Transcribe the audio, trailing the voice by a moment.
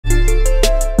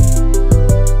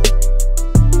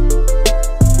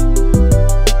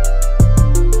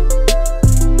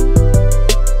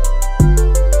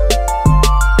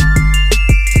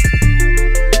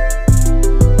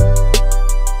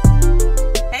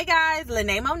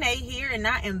Lene Monet here, and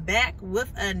I am back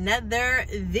with another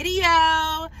video.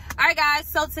 All right, guys,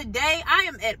 so today I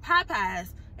am at Popeyes,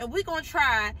 and we're gonna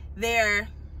try their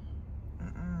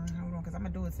hold on, because I'm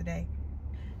gonna do it today,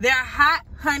 their hot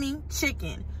honey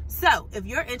chicken. So if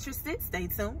you're interested, stay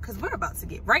tuned, because we're about to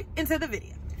get right into the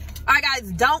video. All right,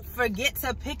 guys, don't forget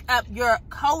to pick up your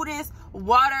Coldest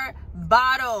Water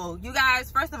bottle. You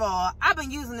guys, first of all, I've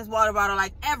been using this water bottle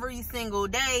like every single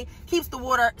day. Keeps the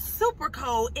water super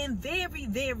cold and very,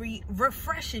 very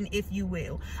refreshing, if you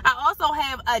will. I also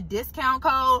have a discount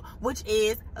code, which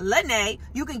is Lene.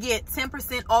 You can get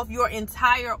 10% off your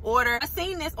entire order. I've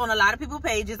seen this on a lot of people's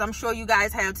pages. I'm sure you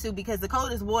guys have too, because the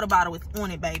Coldest Water bottle is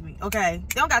on it, baby. Okay,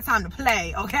 they don't got time to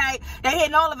play. Okay, they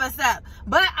hitting all of us up.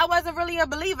 But I wasn't really a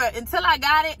believer until I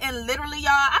got it, and literally,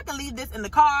 y'all, I can leave this in the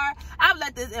car. I've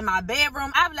left this in my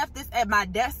bedroom. I've left this at my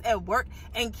desk at work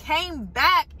and came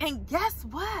back, and guess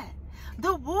what?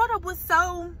 The water was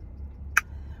so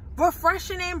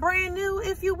refreshing and brand new,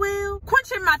 if you will,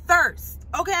 quenching my thirst.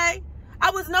 Okay, I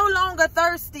was no longer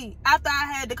thirsty after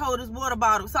I had the Coldest Water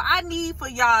bottle. So I need for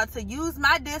y'all to use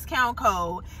my discount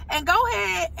code and go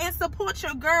ahead and support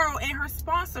your girl in her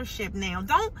sponsorship now.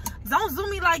 Don't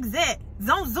zoom me like that.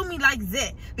 Don't zoom me like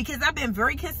that, because I've been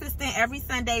very consistent every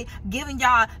Sunday giving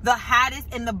y'all the hottest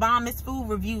and the bombest food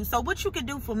reviews. So what you can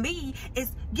do for me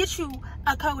is get you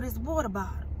a Coldest Water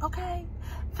bottle, okay?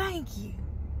 Thank you.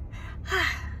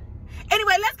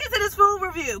 Anyway, let's get to this food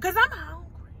review, because I'm hungry.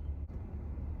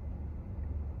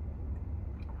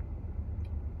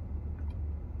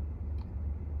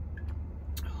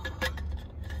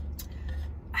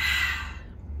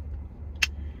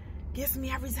 Gets me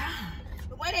every time.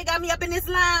 The way they got me up in this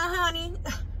line, honey.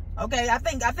 Okay, I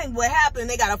think what happened,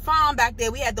 they got a farm back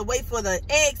there. We had to wait for the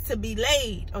eggs to be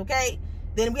laid, okay?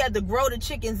 Then we had to grow the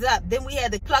chickens up. Then we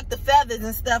had to pluck the feathers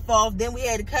and stuff off. Then we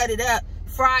had to cut it up,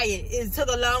 fry it. It took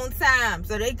a long time.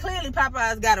 So they clearly,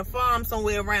 Popeyes got a farm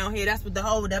somewhere around here. That's what the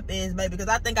hold up is, baby. Because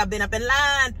I think I've been up in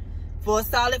line for a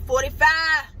solid 45.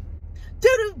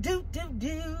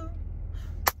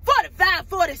 45,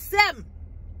 47.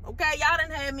 Okay, y'all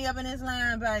done had me up in this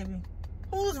line, baby.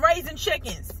 Who's raising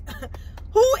chickens?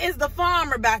 Who is the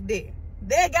farmer back there?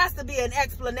 There got to be an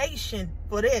explanation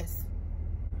for this.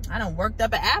 I done worked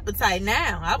up an appetite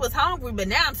now. I was hungry, but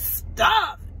now I'm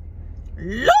starving.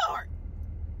 Lord.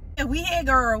 Yeah, we here,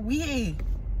 girl. We here.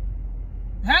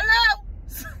 Hello.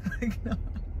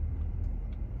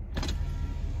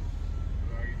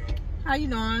 How you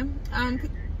doing?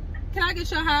 Can I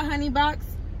get your hot honey box?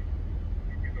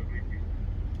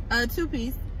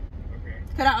 2-piece. Okay.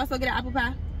 Could I also get an apple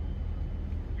pie?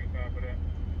 What's your side for that?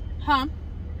 Huh?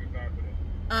 What's your side for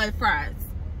that? Fries.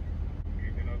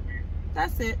 Anything else, please?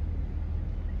 That's it.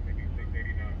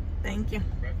 $6.89. Thank you.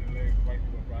 Rest of the leg, fries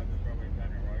and strawberry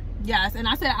pattern, right? Yes, and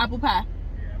I said apple pie.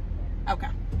 Yeah, apple pie.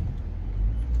 Okay.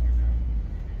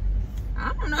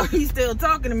 I don't know if he's still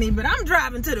talking to me, but I'm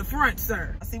driving to the front,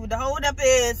 sir. I see what the hold up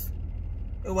is.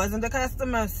 It wasn't the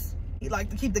customers. He like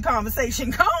to keep the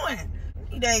conversation going.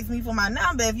 He'd ask me for my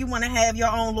number if you want to have your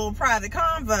own little private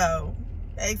convo.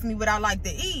 Ask me what I like to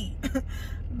eat.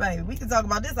 Baby, we can talk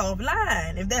about this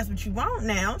offline if that's what you want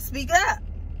now. Speak up.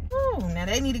 Ooh, now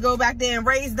they need to go back there and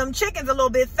raise them chickens a little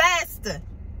bit faster.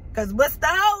 Because what's the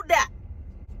hold up?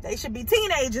 They should be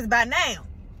teenagers by now.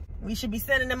 We should be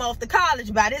sending them off to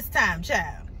college by this time,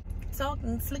 child.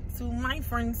 Talking slick to my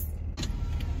friends.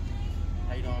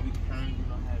 How you doing? We currently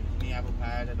don't have any apple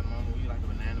pies at the moment. We like a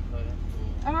banana pudding.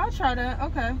 Oh, I'll try that.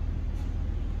 Okay.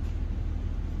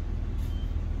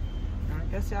 I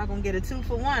guess y'all gonna get a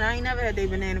 2-for-1. I ain't never had their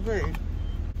banana pudding.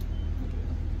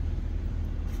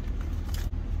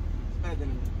 It's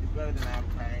better than apple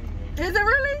pie anyway. Is it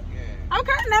really? Yeah.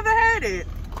 Okay, never had it.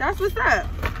 That's what's up.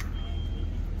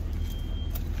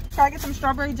 Can I get some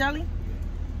strawberry jelly?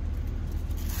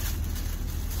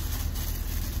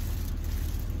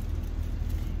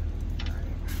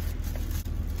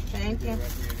 Thank you.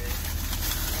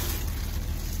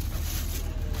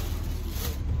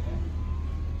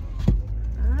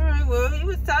 Well, he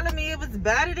was telling me it was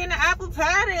better than the apple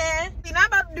pie then. What I'm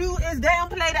about to do is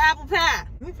downplay the apple pie.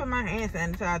 Let me put my hand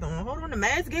sanitizer on. Hold on, the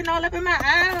mask getting all up in my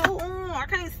eye. Hold on, I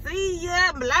can't see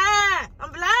yet. I'm blind.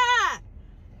 I'm blind.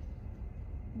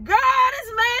 Girl,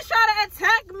 this man trying to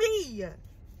attack me.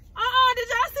 Did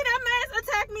y'all see that man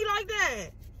attack me like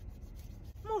that?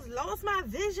 Almost lost my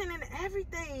vision and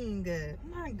everything.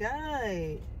 Oh my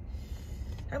God.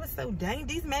 That was so dangerous.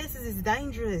 These masks is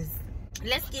dangerous.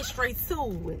 Let's get straight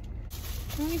to it.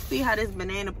 Let me see how this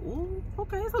banana, ooh,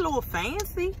 okay, it's a little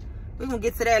fancy. We're gonna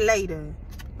get to that later.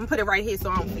 I'm gonna put it right here so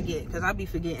I don't forget, because I be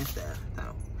forgetting stuff. So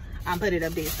I'll put it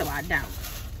up there so I don't.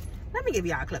 Let me give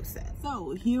y'all a close up.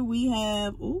 So here we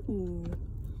have, ooh,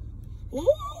 girl,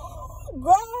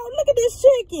 look at this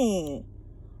chicken.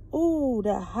 Ooh,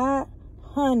 the hot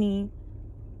honey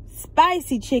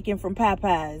spicy chicken from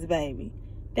Popeyes, baby.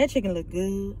 That chicken look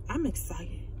good. I'm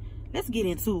excited. Let's get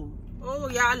into it. Oh,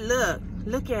 y'all,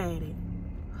 look at it.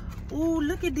 Ooh,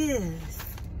 look at this.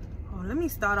 Oh, let me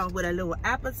start off with a little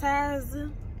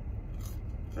appetizer.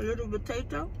 A little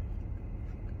potato.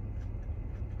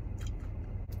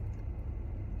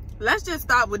 Let's just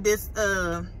start with this,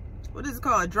 what is it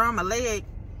called? Drama leg.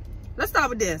 Let's start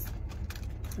with this.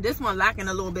 This one lacking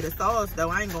a little bit of sauce, though.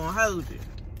 I ain't gonna hold you.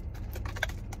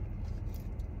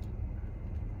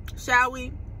 Shall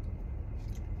we?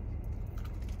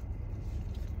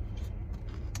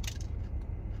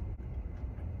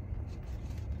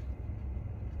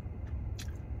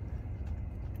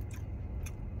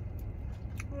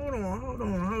 Hold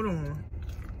on.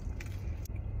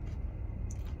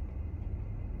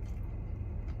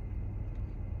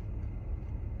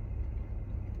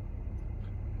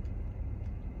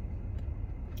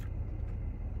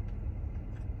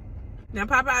 Now,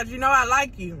 Popeyes, you know I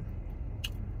like you.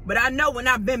 But I know when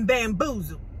I've been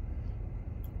bamboozled.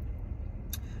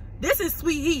 This is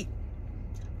sweet heat.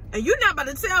 And you're not about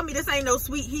to tell me this ain't no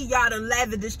sweet heat y'all done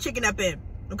lathered this chicken up in.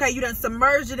 Okay, you done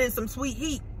submerged it in some sweet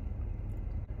heat.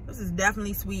 This is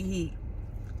definitely sweet heat.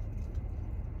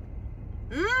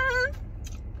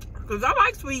 Because I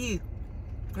like sweet heat.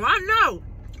 Well, I know.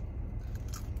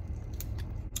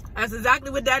 That's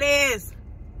exactly what that is.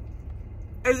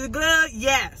 Is it good?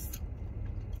 Yes.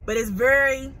 But it's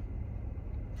very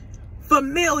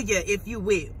familiar, if you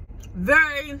will.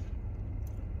 Very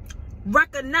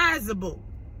recognizable,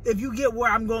 if you get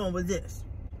where I'm going with this.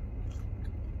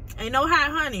 Ain't no hot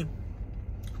honey.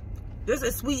 This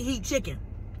is sweet heat chicken.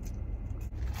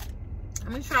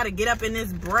 I'm gonna try to get up in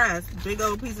this breast. Big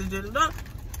old piece of chicken. Child,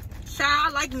 I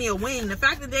like me a wing. The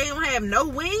fact that they don't have no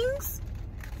wings?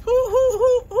 Who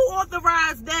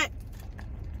authorized that?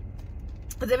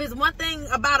 Because if it's one thing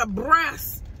about a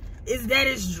breast, is that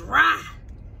it's dry.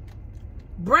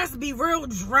 Breasts be real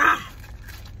dry.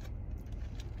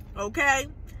 Okay?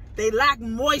 They lack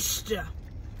moisture.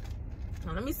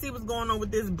 Now, let me see what's going on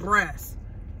with this breast.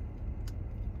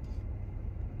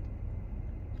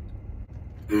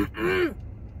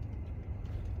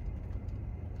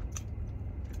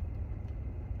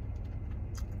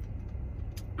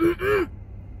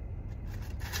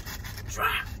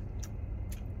 Dry.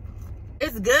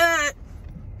 It's good.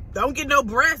 Don't get no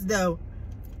breast though.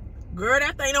 Girl,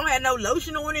 that thing don't have no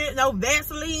lotion on it, no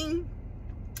Vaseline,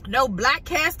 no black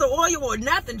castor oil or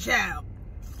nothing, child.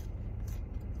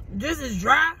 This is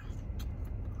dry.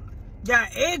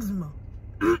 Got eczema.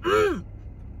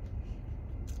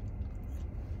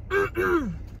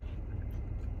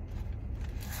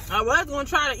 I was gonna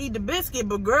try to eat the biscuit,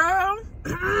 but girl,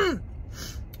 the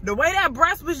way that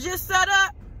breast was just set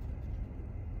up,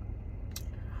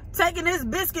 taking this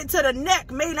biscuit to the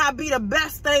neck may not be the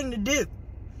best thing to do.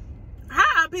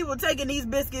 How are people taking these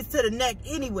biscuits to the neck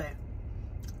anyway?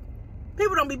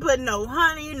 People don't be putting no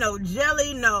honey, no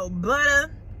jelly, no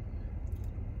butter.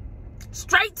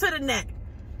 Straight to the neck.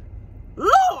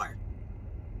 Lord,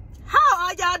 how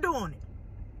are y'all doing it?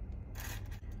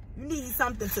 You need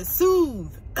something to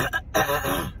soothe.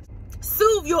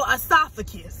 Soothe your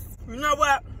esophagus. You know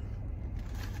what?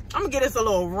 I'm gonna get this a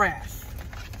little rest.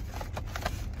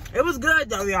 It was good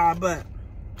though, y'all, but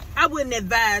I wouldn't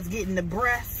advise getting the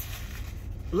breast.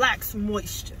 Lacks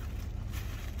moisture.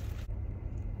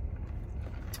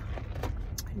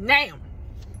 Now,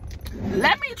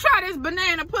 let me try this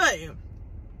banana pudding.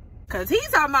 Cause he's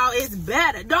talking about it's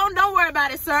better. Don't worry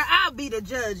about it, sir. I'll be the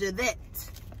judge of that.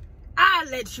 I'll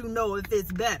let you know if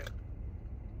it's better.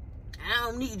 I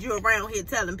don't need you around here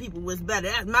telling people what's better.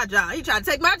 That's my job. He trying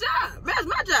to take my job. That's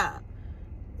my job.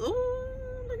 Ooh,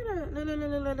 look at that. Look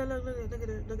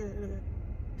at that.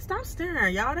 Stop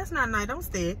staring, y'all. That's not nice. Don't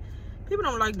stare. People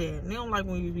don't like that. They don't like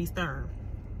when you be staring.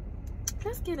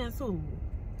 Let's get into it.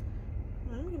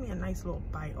 Let me give me a nice little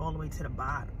bite all the way to the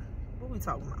bottom. What we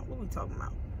talking about? What we talking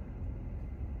about?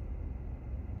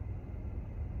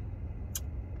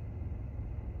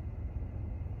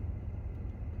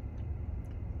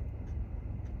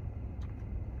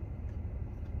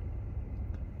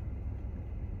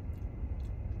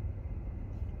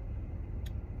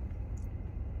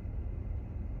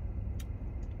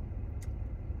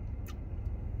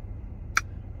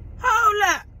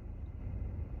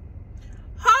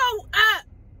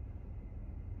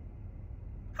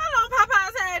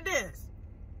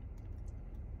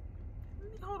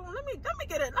 Let me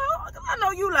get it. No, I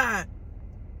know you lying.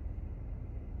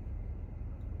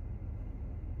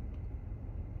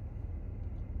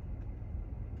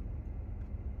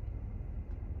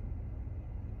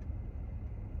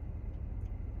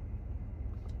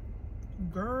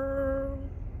 Girl.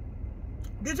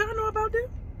 Did y'all know about this?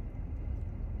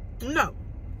 No.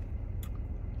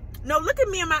 No, look at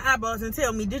me in my eyeballs and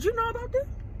tell me, did you know about this?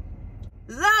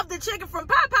 Love the chicken from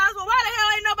Popeyes, but why the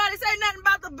hell ain't nobody say nothing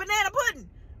about the banana pudding?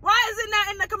 Why is it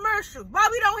not in the commercial? Why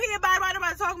we don't hear about it? Why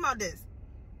nobody talking about this?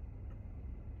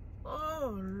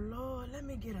 Oh, Lord, let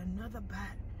me get another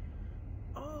bite.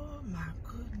 Oh, my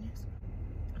goodness.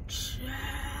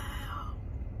 Child.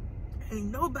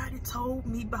 Ain't nobody told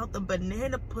me about the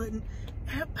banana pudding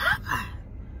at Popeyes.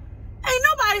 Ain't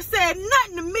nobody said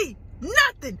nothing to me.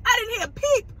 Nothing. I didn't hear a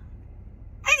peep.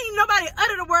 Ain't even nobody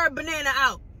utter the word banana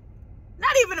out.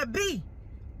 Not even a B.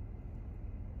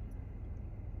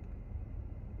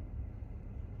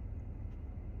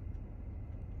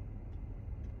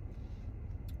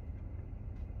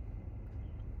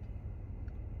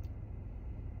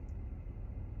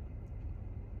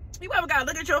 You ever gotta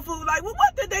look at your food like, well,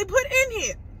 what did they put in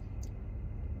here?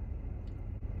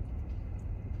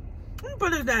 Let me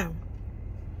put this down.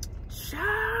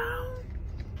 Child.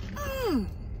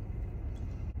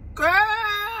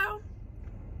 Girl.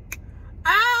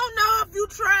 I don't know if you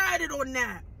tried it or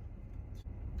not.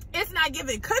 It's not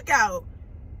giving cookout,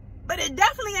 but it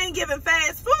definitely ain't giving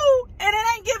fast food, and it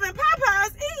ain't giving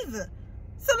Popeyes either.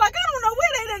 So, like, I don't know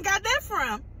where they done got that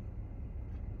from.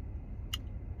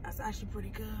 That's actually pretty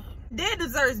good. Their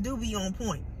desserts do be on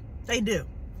point. They do.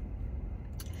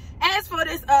 As for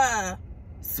this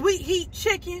sweet heat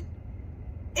chicken,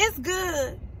 it's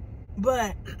good,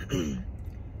 but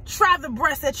try the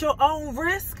breast at your own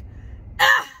risk.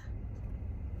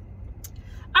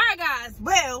 Alright guys,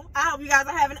 well, I hope you guys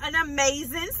are having an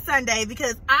amazing Sunday,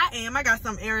 because I got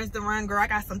some errands to run, girl. I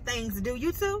got some things to do.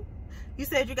 You too? You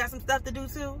said you got some stuff to do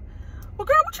too? Well,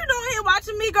 girl, what you doing here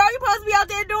watching me, girl? You supposed to be out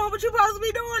there doing what you supposed to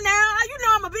be doing now. You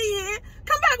know I'm gonna be here.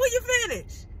 Come back when you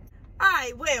finish.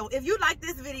 Alright, well, if you like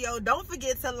this video, don't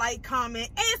forget to like, comment,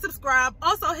 and subscribe.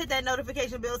 Also, hit that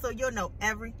notification bell so you'll know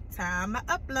every time I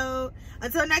upload.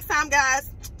 Until next time, guys,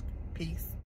 peace.